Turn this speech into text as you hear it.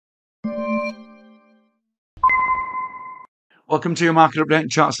Welcome to your market update and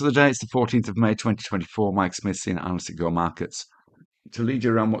charts of the day. It's the 14th of May 2024. Mike Smith, senior analyst at Go Markets, to lead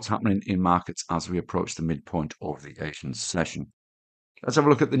you around what's happening in markets as we approach the midpoint of the Asian session. Let's have a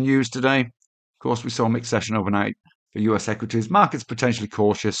look at the news today. Of course, we saw a mixed session overnight for US equities. Markets potentially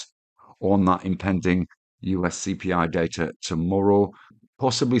cautious on that impending US CPI data tomorrow.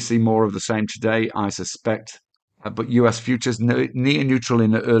 Possibly see more of the same today, I suspect. But US futures near neutral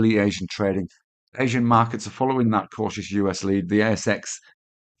in the early Asian trading. Asian markets are following that cautious US lead. The ASX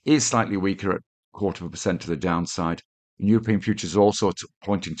is slightly weaker at 0.25% to the downside. And European futures also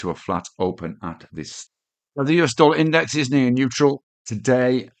pointing to a flat open at this. Now, the US dollar index is near neutral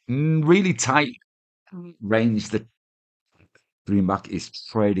today. Really tight range that greenback is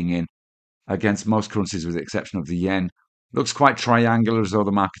trading in against most currencies with the exception of the yen. Looks quite triangular as though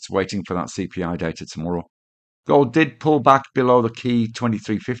the market's waiting for that CPI data tomorrow. Gold did pull back below the key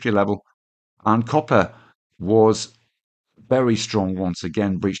 2350 level. And copper was very strong once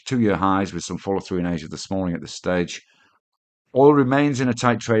again, breached two-year highs with some follow-through in Asia this morning at this stage. Oil remains in a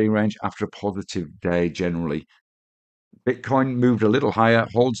tight trading range after a positive day generally. Bitcoin moved a little higher,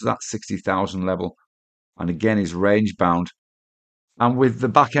 holds that 60,000 level, and again is range bound. And with the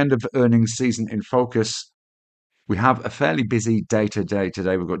back end of earnings season in focus, we have a fairly busy day today.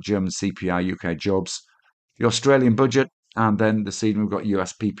 We've got German CPI, UK jobs, the Australian budget, and then this evening we've got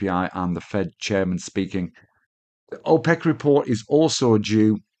US PPI and the Fed chairman speaking. The OPEC report is also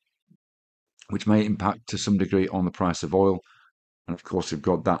due, which may impact to some degree on the price of oil. And of course, we've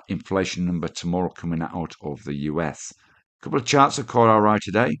got that inflation number tomorrow coming out of the US. A couple of charts have caught our eye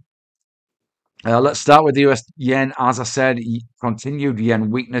today. Let's start with the US yen. As I said, continued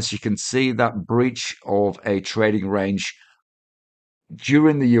yen weakness. You can see that breach of a trading range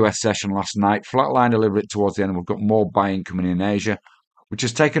during the US session last night. Flatlined a little bit towards the end. We've got more buying coming in Asia, which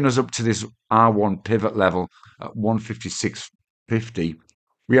has taken us up to this R1 pivot level at 156.50.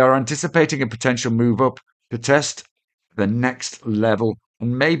 We are anticipating a potential move up to test the next level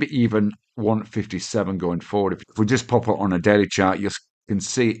and maybe even 157 going forward. If we just pop it on a daily chart, you can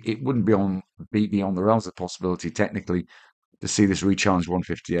see it wouldn't be beyond the realms of possibility technically to see this re-challenge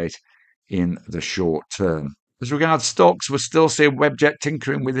 158 in the short term. As regards stocks, we're still seeing Webjet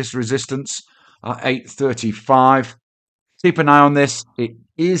tinkering with this resistance at 835. Keep an eye on this. It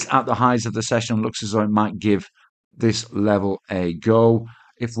is at the highs of the session. Looks as though it might give this level a go.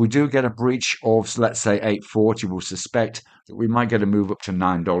 If we do get a breach of, let's say, 840, we'll suspect that we might get a move up to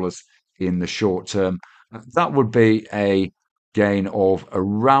 $9 in the short term. That would be a gain of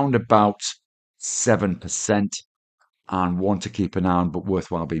around about 7% and one to keep an eye on, but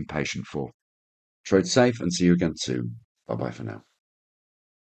worthwhile being patient for. Trade safe and see you again soon. Bye-bye for now.